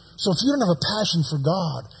 So if you don't have a passion for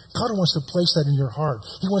God, God wants to place that in your heart.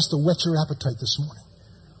 He wants to whet your appetite this morning.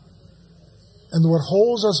 And what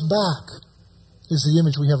holds us back is the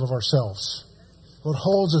image we have of ourselves. What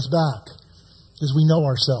holds us back is we know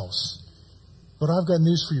ourselves. But I've got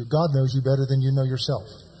news for you. God knows you better than you know yourself.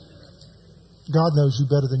 God knows you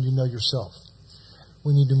better than you know yourself.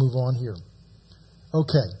 We need to move on here.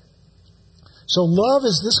 Okay. So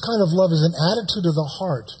this kind of love is an attitude of the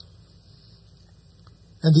heart.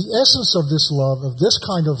 And the essence of this love, of this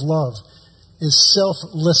kind of love, is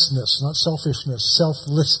selflessness, not selfishness,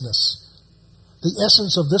 selflessness. The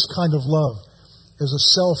essence of this kind of love is a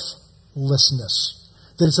selflessness.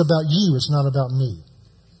 That it's about you, it's not about me.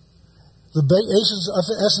 The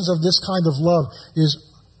essence of this kind of love is,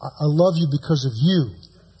 I love you because of you.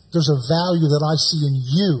 There's a value that I see in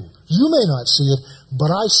you. You may not see it,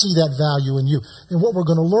 but I see that value in you. And what we're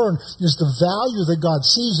going to learn is the value that God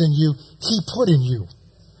sees in you, He put in you.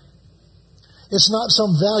 It's not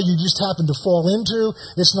some value you just happen to fall into.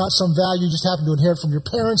 It's not some value you just happen to inherit from your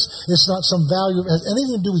parents. It's not some value that has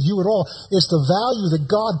anything to do with you at all. It's the value that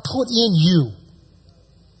God put in you.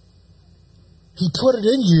 He put it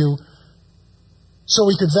in you so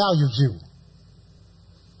He could value you.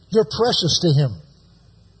 You're precious to Him.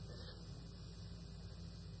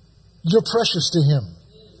 You're precious to Him.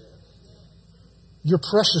 You're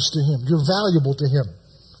precious to Him. You're valuable to Him.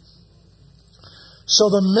 So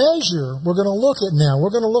the measure we're going to look at now,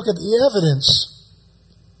 we're going to look at the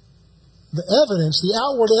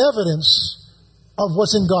outward evidence of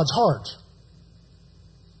what's in God's heart.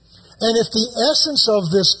 And if the essence of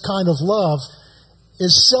this kind of love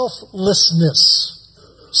is selflessness,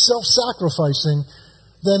 self-sacrificing,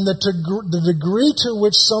 then the degree to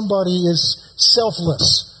which somebody is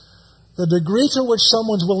selfless, the degree to which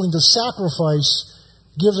someone's willing to sacrifice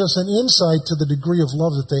gives us an insight to the degree of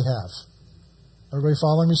love that they have. Everybody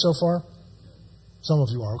following me so far? Some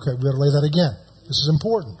of you are. Okay, we got to lay that again. This is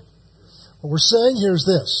important. What we're saying here is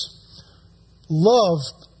this. Love,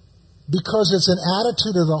 because it's an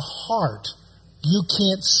attitude of the heart, you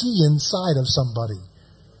can't see inside of somebody.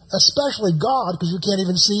 Especially God, because you can't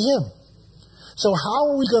even see Him. So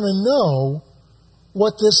how are we going to know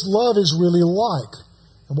what this love is really like?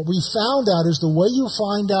 And what we found out is the way you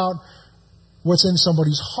find out what's in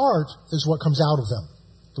somebody's heart is what comes out of them.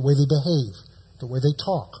 The way they behave. The way they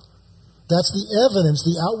talk. That's the evidence,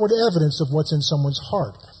 the outward evidence of what's in someone's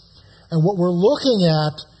heart. And what we're looking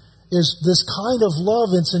at is this kind of love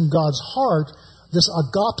that's in God's heart, this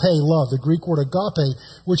agape love, the Greek word agape,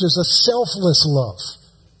 which is a selfless love.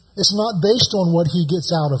 It's not based on what He gets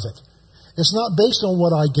out of it. It's not based on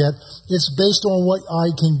what I get. It's based on what I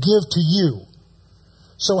can give to you.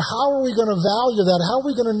 So how are we going to value that? How are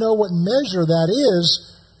we going to know what measure that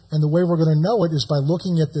is? And the way we're going to know it is by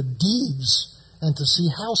looking at the deeds and to see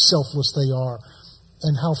how selfless they are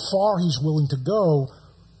and how far He's willing to go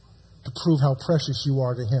to prove how precious you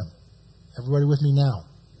are to Him. Everybody with me now?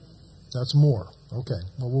 That's more. Okay.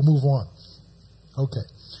 Well, we'll move on. Okay.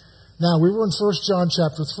 Now, we were in 1 John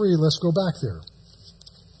chapter 3. Let's go back there.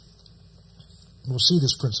 We'll see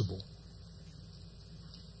this principle.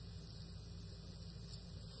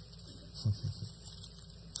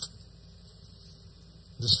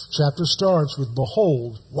 This chapter starts with,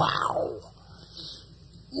 behold, wow.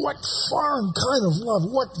 What foreign kind of love,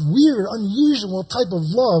 what weird, unusual type of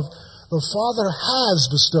love the Father has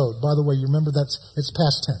bestowed. By the way, you remember it's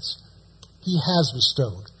past tense. He has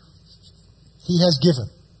bestowed. He has given.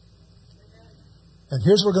 And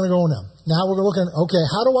here's where we're going to go now. Now we're going to look at, okay,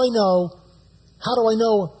 how do I know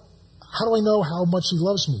how much He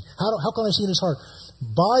loves me? How can I see in His heart?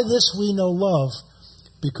 By this we know love,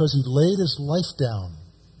 because He laid His life down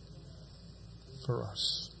for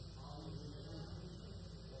us.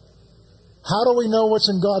 How do we know what's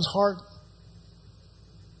in God's heart?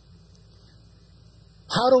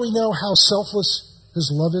 How do we know how selfless His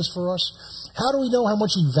love is for us? How do we know how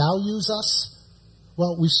much He values us?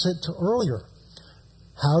 Well, we said earlier,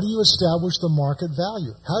 how do you establish the market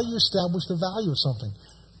value? How do you establish the value of something?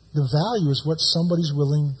 The value is what somebody's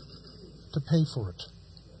willing to pay for it.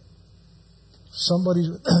 Somebody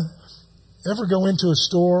ever go into a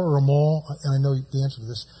store or a mall, and I know the answer to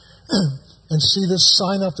this, and see this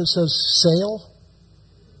sign up that says sale?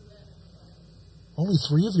 Only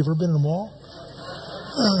 3 of you have ever been in a mall?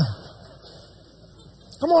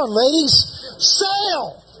 Come on, ladies.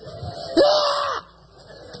 Sale! Ah!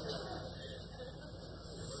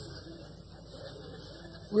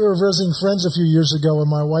 We were visiting friends a few years ago, and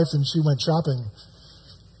my wife and she went shopping.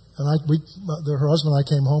 And her husband and I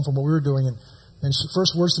came home from what we were doing, and the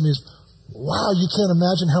first words to me is, "Wow, you can't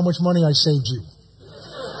imagine how much money I saved you."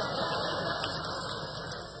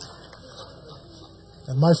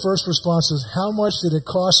 And my first response is, "How much did it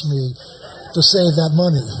cost me to save that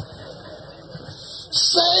money?"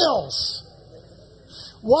 Sales!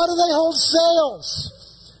 Why do they hold sales?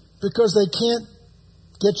 Because they can't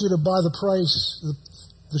get you to buy the price,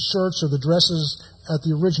 the shirts or the dresses at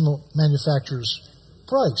the original manufacturer's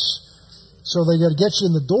price. So they got to get you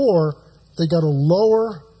in the door. They got to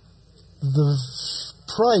lower the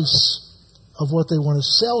price of what they want to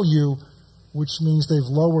sell you, which means they've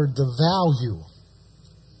lowered the value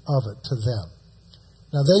of it to them.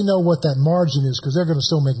 Now they know what that margin is because they're going to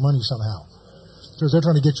still make money somehow, because they're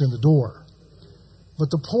trying to get you in the door. But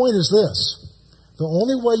the point is this: the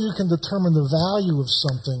only way you can determine the value of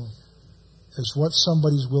something is what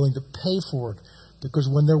somebody's willing to pay for it. Because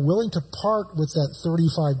when they're willing to part with that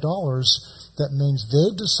 $35, that means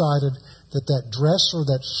they've decided that that dress or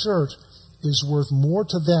that shirt is worth more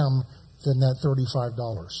to them than that $35.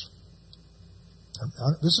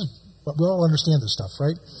 This is, we all understand this stuff,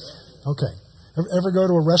 right? Okay. Ever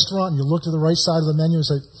go to a restaurant and you look to the right side of the menu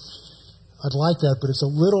and say, "I'd like that, but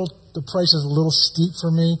the price is a little steep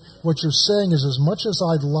for me." What you're saying is, as much as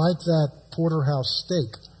I'd like that porterhouse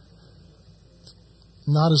steak,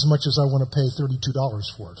 not as much as I want to pay $32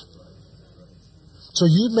 for it. So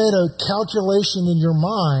you've made a calculation in your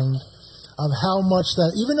mind of how much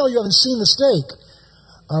that, even though you haven't seen the steak,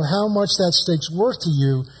 of how much that steak's worth to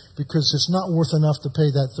you, because it's not worth enough to pay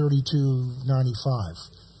that $32.95.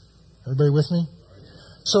 Everybody with me?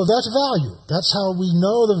 So that's value. That's how we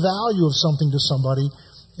know the value of something to somebody,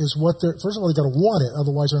 is what they're, first of all, they've got to want it,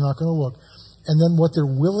 otherwise they're not going to look. And then what they're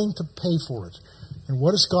willing to pay for it. And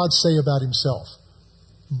what does God say about himself?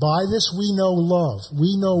 By this we know love.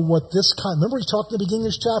 We know what this kind... Remember he talked in the beginning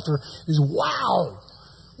of this chapter, is, wow,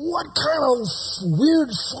 what kind of weird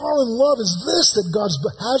fallen love is this that God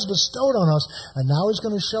has bestowed on us? And now he's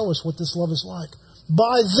going to show us what this love is like.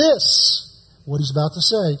 By this, what he's about to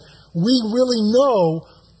say, we really know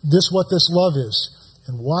what this love is.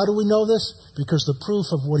 And why do we know this? Because the proof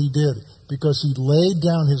of what he did. Because he laid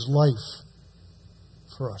down his life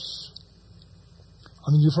for us.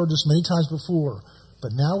 I mean, you've heard this many times before.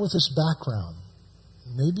 But now with this background,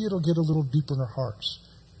 maybe it'll get a little deeper in our hearts.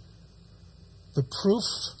 The proof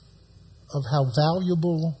of how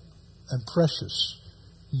valuable and precious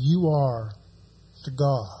you are to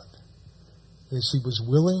God is he was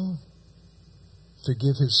willing to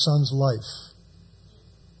give his son's life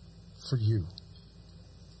for you.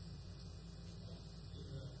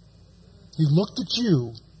 He looked at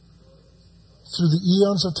you through the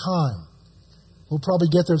eons of time. We'll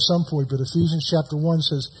probably get there at some point, but Ephesians chapter 1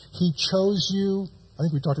 says, he chose you. I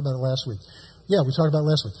think we talked about it last week. Yeah, we talked about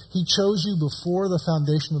it last week. He chose you before the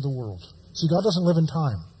foundation of the world. See, God doesn't live in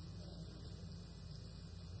time.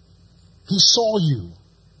 He saw you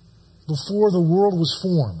before the world was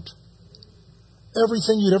formed.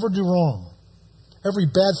 Everything you'd ever do wrong. Every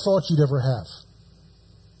bad thought you'd ever have.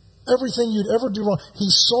 Everything you'd ever do wrong.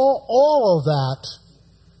 He saw all of that,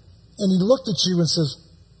 and he looked at you and says,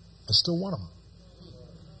 I still want him.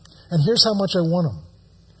 And here's how much I want him.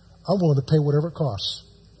 I'm willing to pay whatever it costs.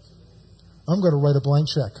 I'm going to write a blank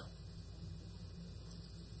check.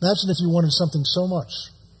 Imagine if you wanted something so much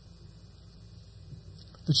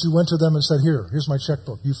that you went to them and said, here's my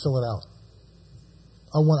checkbook. You fill it out.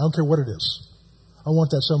 I don't care what it is. I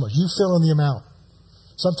want that so much. You fill in the amount.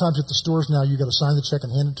 Sometimes at the stores now, you got to sign the check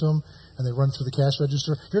and hand it to them, and they run through the cash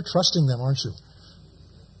register. You're trusting them, aren't you?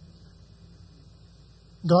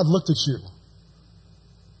 God looked at you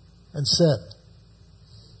and said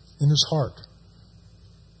in his heart,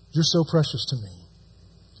 you're so precious to me.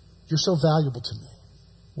 You're so valuable to me.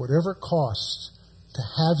 Whatever it costs to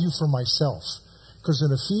have you for myself. Because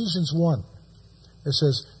in Ephesians 1, it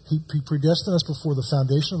says, he predestined us before the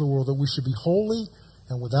foundation of the world that we should be holy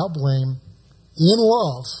and without blame in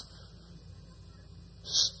love,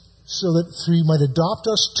 so that he might adopt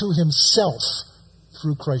us to himself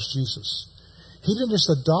through Christ Jesus. He didn't just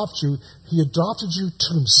adopt you, he adopted you to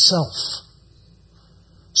himself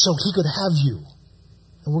so he could have you.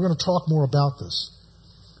 And we're going to talk more about this.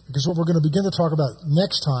 Because what we're going to begin to talk about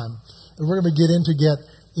next time, and we're going to get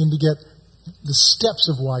the steps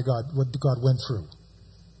of what God went through.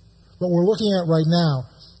 What we're looking at right now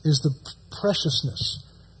is the preciousness,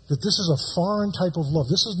 that this is a foreign type of love.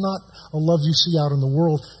 This is not a love you see out in the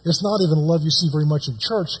world. It's not even a love you see very much in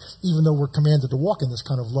church, even though we're commanded to walk in this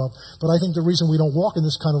kind of love. But I think the reason we don't walk in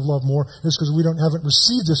this kind of love more is because we haven't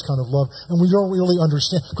received this kind of love, and we don't really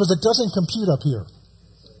understand, because it doesn't compute up here.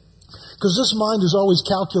 Because this mind is always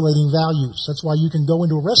calculating values. That's why you can go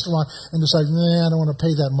into a restaurant and decide, I don't want to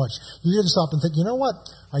pay that much. You didn't stop and think, you know what?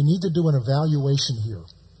 I need to do an evaluation here.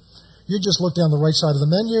 You just look down the right side of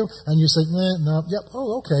the menu and you say, no, yep,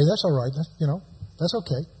 oh, okay, that's all right. That's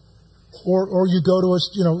okay. Or you go to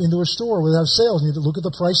into a store where they have sales and you look at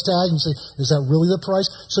the price tag and say, is that really the price?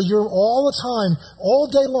 So you're all the time, all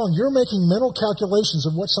day long, you're making mental calculations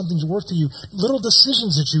of what something's worth to you. Little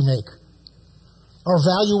decisions that you make are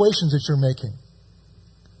valuations that you're making.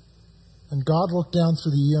 And God looked down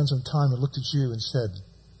through the eons of time and looked at you and said,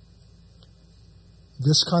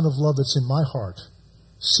 this kind of love that's in my heart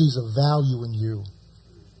sees a value in you.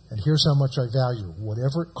 And here's how much I value.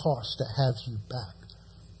 Whatever it costs to have you back,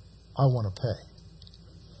 I want to pay.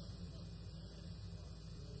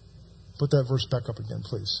 Put that verse back up again,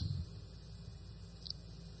 please.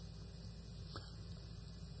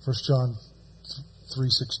 1 John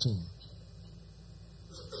 3:16.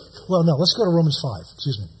 Well, no, let's go to Romans 5.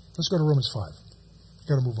 Excuse me. Let's go to Romans 5.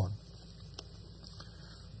 Got to move on.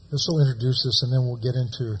 This will introduce this, and then we'll get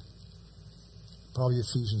into probably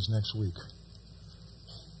Ephesians next week.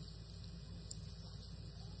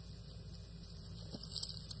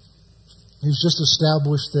 He's just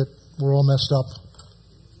established that we're all messed up.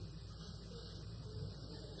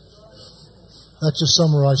 That just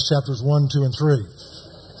summarized chapters 1, 2, and 3.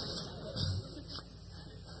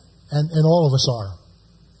 And all of us are.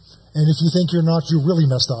 And if you think you're not, you're really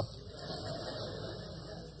messed up.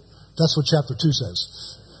 That's what chapter 2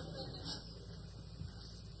 says.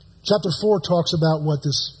 Chapter 4 talks about what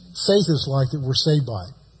this faith is like that we're saved by.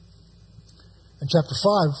 And chapter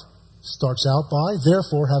 5 starts out by,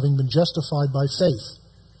 therefore, having been justified by faith,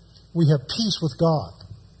 we have peace with God.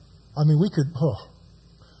 I mean, we could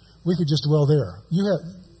just dwell there. You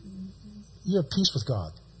have peace with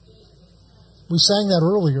God. We sang that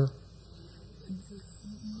earlier.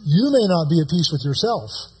 You may not be at peace with yourself.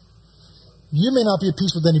 You may not be at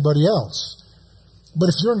peace with anybody else. But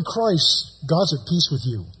if you're in Christ, God's at peace with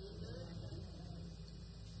you.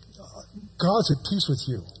 God's at peace with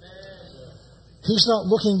you. He's not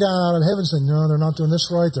looking down out of heaven saying, no, they're not doing this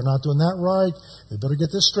right, they're not doing that right, they better get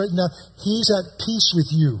this straightened out. He's at peace with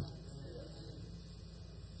you.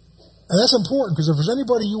 And that's important, because if there's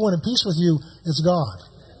anybody you want at peace with you, it's God.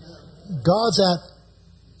 God's at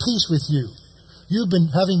peace with you. You've been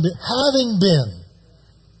having been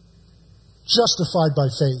justified by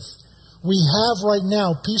faith. We have right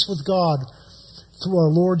now peace with God through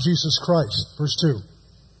our Lord Jesus Christ. Verse 2.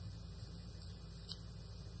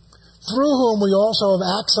 Through whom we also have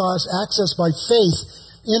access by faith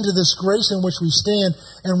into this grace in which we stand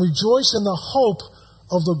and rejoice in the hope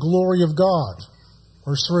of the glory of God.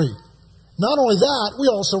 Verse 3. Not only that,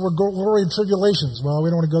 we also glory in tribulations. Well,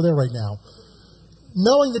 we don't want to go there right now.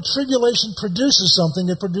 Knowing that tribulation produces something,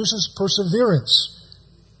 it produces perseverance.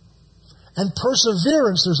 And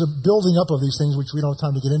perseverance, there's a building up of these things which we don't have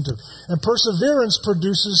time to get into. And perseverance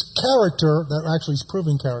produces character, that actually is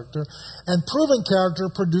proven character, and proven character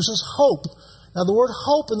produces hope. Now the word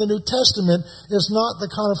hope in the New Testament is not the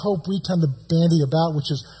kind of hope we tend to bandy about, which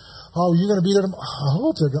is, oh, you're going to be there tomorrow.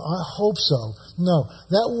 I hope so. No,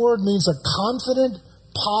 that word means a confident,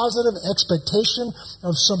 positive expectation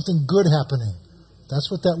of something good happening. That's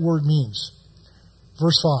what that word means.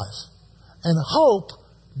 Verse 5. And hope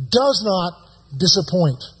does not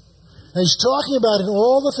disappoint. And he's talking about in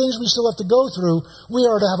all the things we still have to go through, we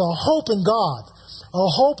are to have a hope in God, a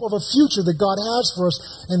hope of a future that God has for us.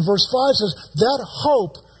 And verse 5 says, that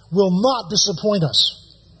hope will not disappoint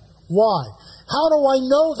us. Why? How do I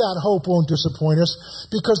know that hope won't disappoint us?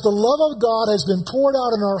 Because the love of God has been poured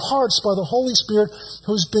out in our hearts by the Holy Spirit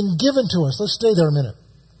who's been given to us. Let's stay there a minute.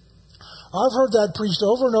 I've heard that preached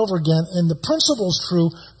over and over again, and the principle's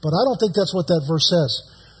true, but I don't think that's what that verse says.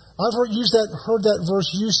 I've heard that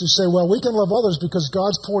verse used to say, well, we can love others because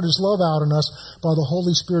God's poured His love out on us by the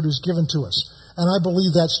Holy Spirit who's given to us. And I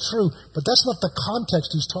believe that's true. But that's not the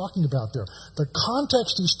context he's talking about there. The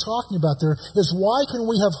context he's talking about there is why can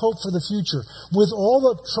we have hope for the future? With all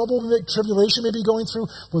the trouble and tribulation maybe going through,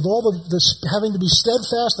 with all the having to be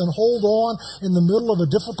steadfast and hold on in the middle of a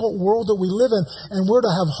difficult world that we live in, and we're to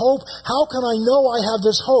have hope, how can I know I have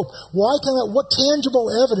this hope? What tangible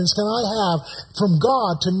evidence can I have from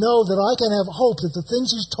God to know that I can have hope, that the things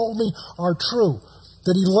he's told me are true,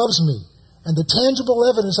 that he loves me? And the tangible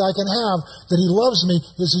evidence I can have that he loves me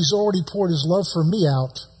is he's already poured his love for me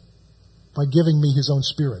out by giving me his own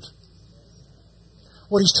Spirit.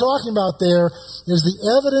 What he's talking about there is the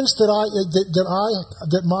evidence the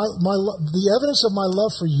evidence of my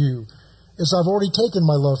love for you is I've already taken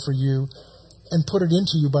my love for you and put it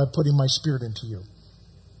into you by putting my Spirit into you.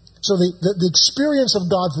 So the experience of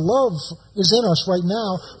God's love is in us right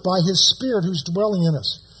now by his Spirit who's dwelling in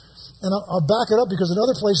us. And I'll back it up because in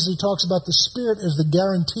other places he talks about the Spirit as the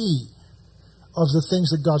guarantee of the things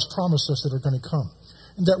that God's promised us that are going to come.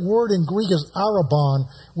 And that word in Greek is arabon,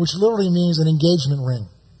 which literally means an engagement ring.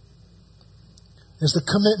 It's the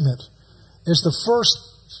commitment. It's the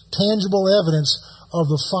first tangible evidence of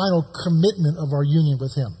the final commitment of our union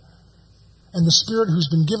with him. And the Spirit who's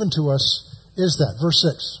been given to us is that. Verse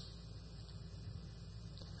 6.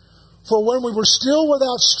 For when we were still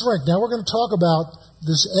without strength, now we're going to talk about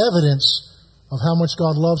this evidence of how much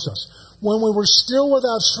God loves us. When we were still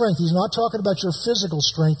without strength, he's not talking about your physical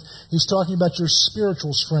strength, he's talking about your spiritual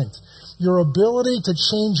strength. Your ability to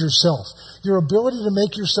change yourself, your ability to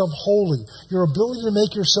make yourself holy, your ability to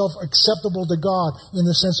make yourself acceptable to God in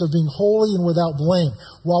the sense of being holy and without blame.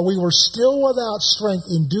 While we were still without strength,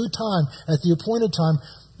 in due time, at the appointed time,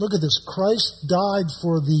 look at this, Christ died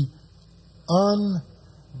for the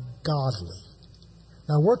ungodly.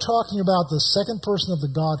 Now, we're talking about the second person of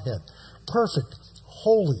the Godhead. Perfect,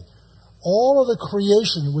 holy. All of the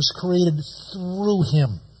creation was created through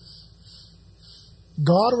him.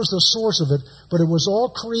 God was the source of it, but it was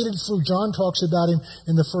all created through. John talks about him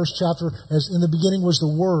in the first chapter as in the beginning was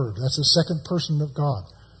the Word. That's the second person of God.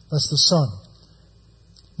 That's the Son.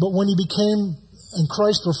 But when he became, and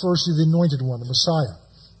Christ refers to the Anointed One, the Messiah.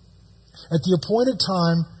 At the appointed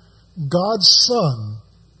time, God's Son,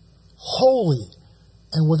 holy,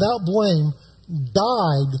 and without blame,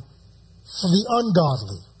 died for the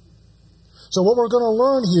ungodly. So what we're going to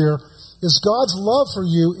learn here is God's love for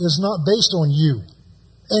you is not based on you,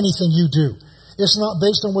 anything you do. It's not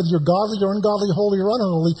based on whether you're godly or ungodly, holy or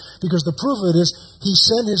unholy, because the proof of it is he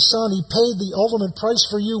sent his Son, he paid the ultimate price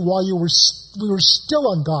for you while we were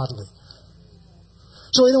still ungodly.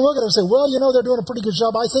 So we don't look at it and say, well, they're doing a pretty good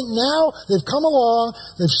job. I think now they've come along,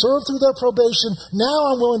 they've served through their probation,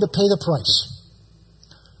 now I'm willing to pay the price.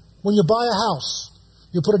 When you buy a house,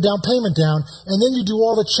 you put a down payment down, and then you do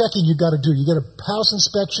all the checking you've got to do. You get a house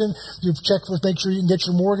inspection, you check to make sure you can get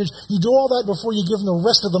your mortgage. You do all that before you give them the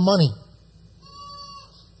rest of the money.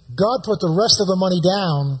 God put the rest of the money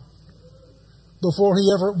down before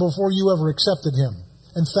you ever accepted him.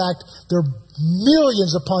 In fact, there are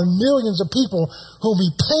millions upon millions of people whom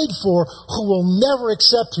he paid for who will never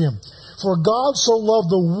accept him. For God so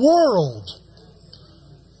loved the world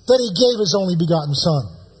that he gave his only begotten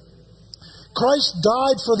Son. Christ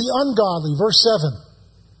died for the ungodly. Verse 7.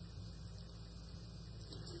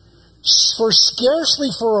 For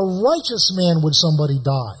scarcely for a righteous man would somebody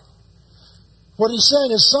die. What he's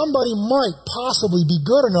saying is somebody might possibly be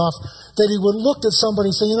good enough that he would look at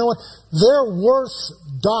somebody and say, you know what, they're worth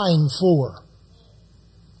dying for.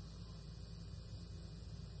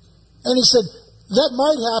 And he said, that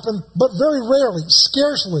might happen, but very rarely,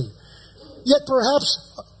 scarcely. Yet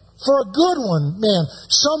perhaps for a good one, man,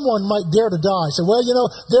 someone might dare to die. Say, well,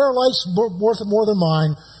 their life's worth more than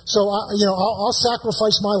mine, so I'll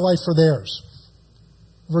sacrifice my life for theirs.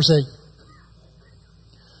 Verse 8.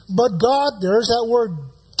 But God, there's that word,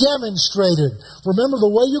 demonstrated. Remember,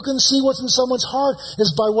 the way you can see what's in someone's heart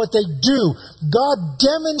is by what they do. God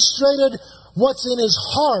demonstrated what's in his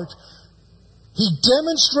heart. He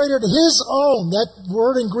demonstrated his own, that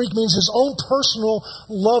word in Greek means his own personal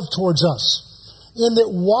love towards us. In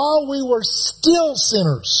that while we were still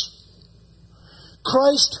sinners,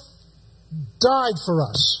 Christ died for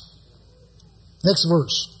us. Next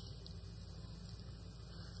verse.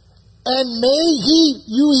 And he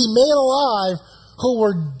made alive who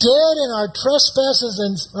were dead in our trespasses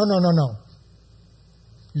and... No.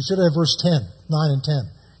 You should have verse 10, 9 and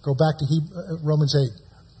 10. Go back to Romans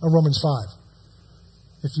 5.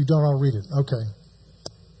 If you don't, I'll read it. Okay.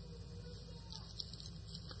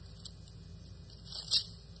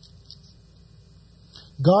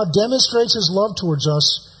 God demonstrates his love towards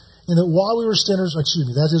us in that while we were sinners,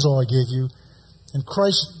 that is all I gave you, and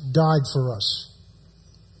Christ died for us.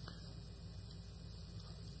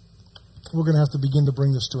 we're going to have to begin to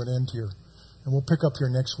bring this to an end here. And we'll pick up here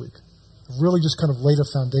next week. I've really just kind of laid a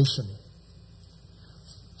foundation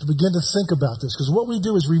to begin to think about this. Because what we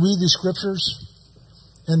do is we read these scriptures,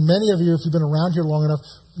 and many of you, if you've been around here long enough,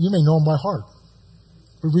 you may know them by heart.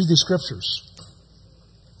 We read these scriptures,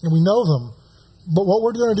 and we know them. But what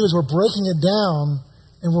we're going to do is we're breaking it down,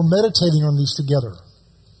 and we're meditating on these together.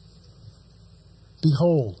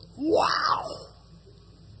 Behold. Wow!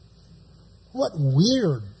 What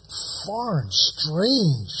weird, foreign,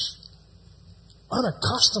 strange,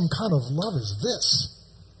 unaccustomed kind of love is this?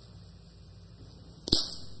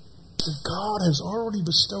 That God has already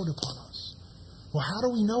bestowed upon us. Well, how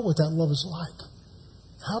do we know what that love is like?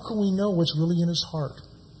 How can we know what's really in His heart?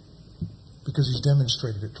 Because He's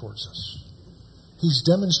demonstrated it towards us. He's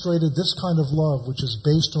demonstrated this kind of love, which is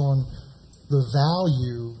based on the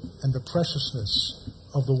value and the preciousness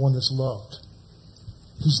of the one that's loved.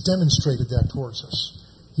 He's demonstrated that towards us.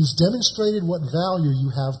 He's demonstrated what value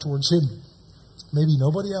you have towards Him. Maybe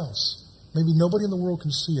nobody else. Maybe nobody in the world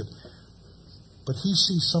can see it. But He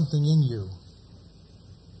sees something in you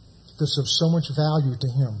that's of so much value to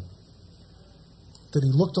Him that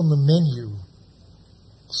He looked on the menu,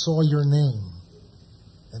 saw your name,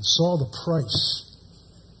 and saw the price,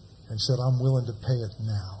 and said, I'm willing to pay it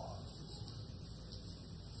now.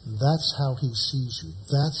 That's how He sees you.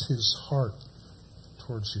 That's His heart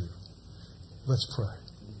towards you. Let's pray.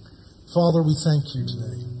 Father, we thank You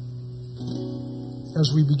today. As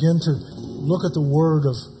we begin to look at the word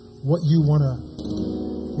of what You've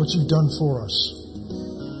done for us.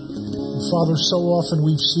 And Father, so often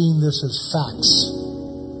we've seen this as facts,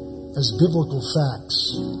 as biblical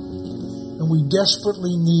facts. And we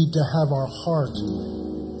desperately need to have our heart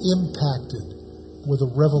impacted with a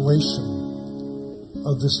revelation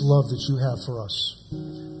of this love that You have for us.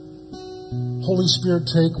 Holy Spirit,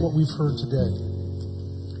 take what we've heard today.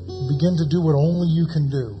 Begin to do what only You can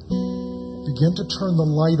do. Begin to turn the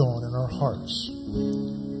light on in our hearts.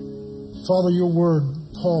 Father, Your word,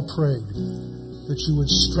 Paul prayed that You would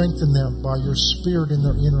strengthen them by Your Spirit in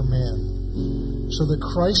their inner man, so that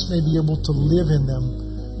Christ may be able to live in them,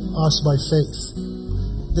 us by faith.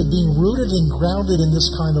 That being rooted and grounded in this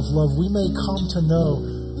kind of love, we may come to know,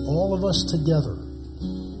 all of us together,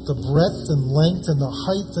 the breadth and length and the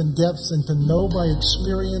height and depth, and to know by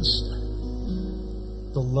experience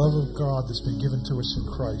the love of God that's been given to us in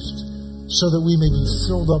Christ, so that we may be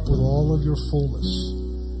filled up with all of Your fullness.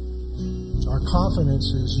 Our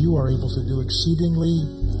confidence is You are able to do exceedingly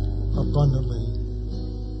abundantly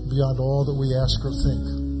beyond all that we ask or think,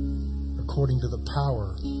 according to the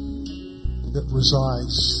power that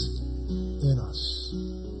resides in us.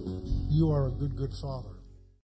 You are a good, good Father.